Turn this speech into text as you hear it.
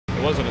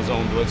It wasn't a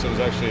zone blitz. It was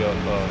actually a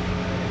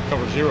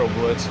cover zero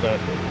blitz that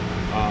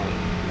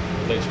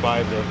they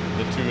spied the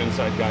two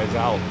inside guys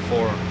out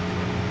for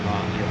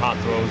your hot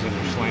throws and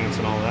your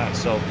slants and all that.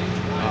 So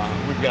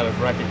we've got to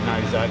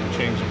recognize that and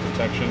change the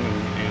protection.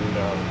 And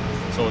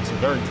so it's a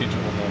very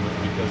teachable moment,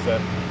 because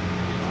that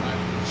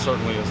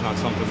certainly is not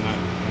something that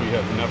we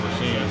have never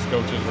seen as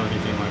coaches or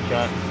anything like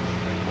that.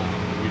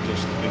 We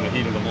just, in the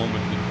heat of the moment,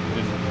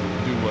 didn't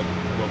do what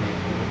we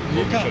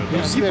should have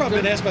done. You've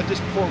probably been asked about this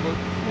before, but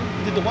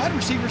did the wide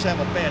receivers have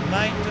a bad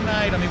night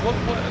tonight? I mean,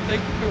 they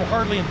were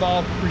hardly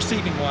involved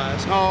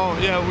receiving-wise. Oh,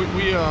 yeah,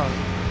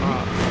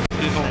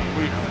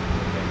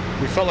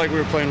 we felt like we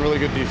were playing really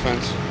good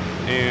defense,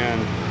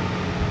 and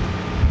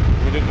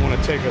we didn't want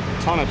to take a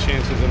ton of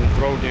chances in the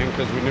throw game,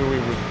 because we knew we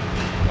would,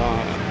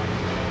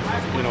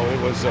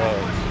 it was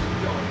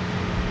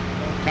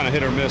kind of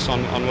hit or miss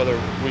on whether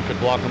we could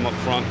block them up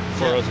front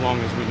for as long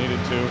as we needed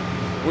to.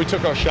 We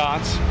took our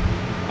shots,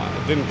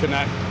 didn't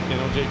connect.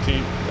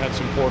 JT had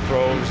some poor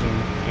throws,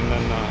 and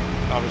then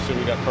obviously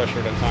we got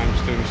pressured at times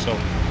too. So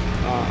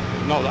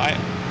no,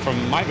 from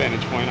my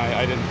vantage point,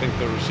 I didn't think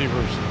the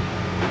receivers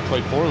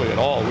played poorly at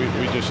all. We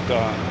just it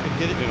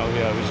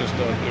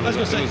was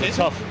a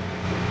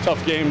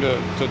tough game to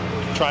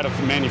try to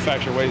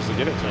manufacture ways to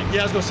get it to him.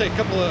 Yeah, I was going to say if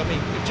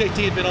JT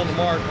had been on the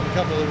mark on a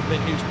couple, there would have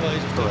been huge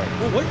plays. Correct.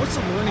 Well, what's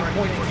the learning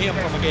point for him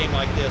from a game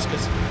like this?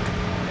 Because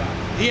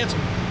he had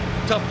some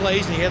tough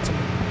plays and he had some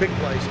big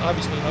plays,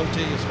 obviously in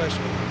OT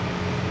especially.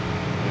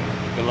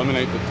 Yeah.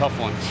 Eliminate the tough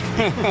ones.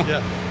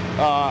 Yeah.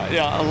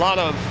 A lot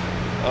of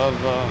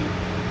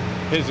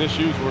his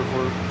issues were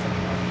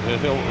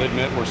he'll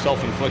admit were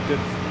self-inflicted.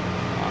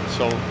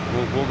 So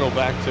we'll go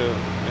back to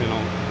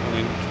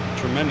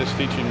tremendous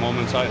teaching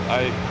moments.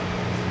 I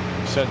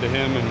said to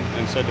him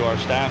and said to our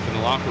staff in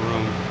the locker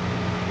room,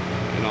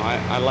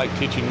 I like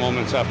teaching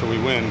moments after we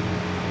win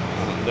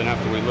than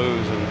after we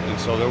lose, and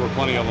so there were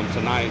plenty of them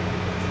tonight.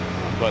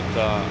 But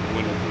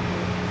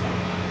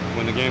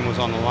when the game was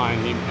on the line,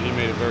 he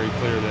made it very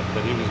clear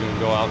that he was going to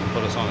go out and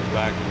put us on his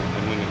back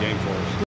and win the game for us.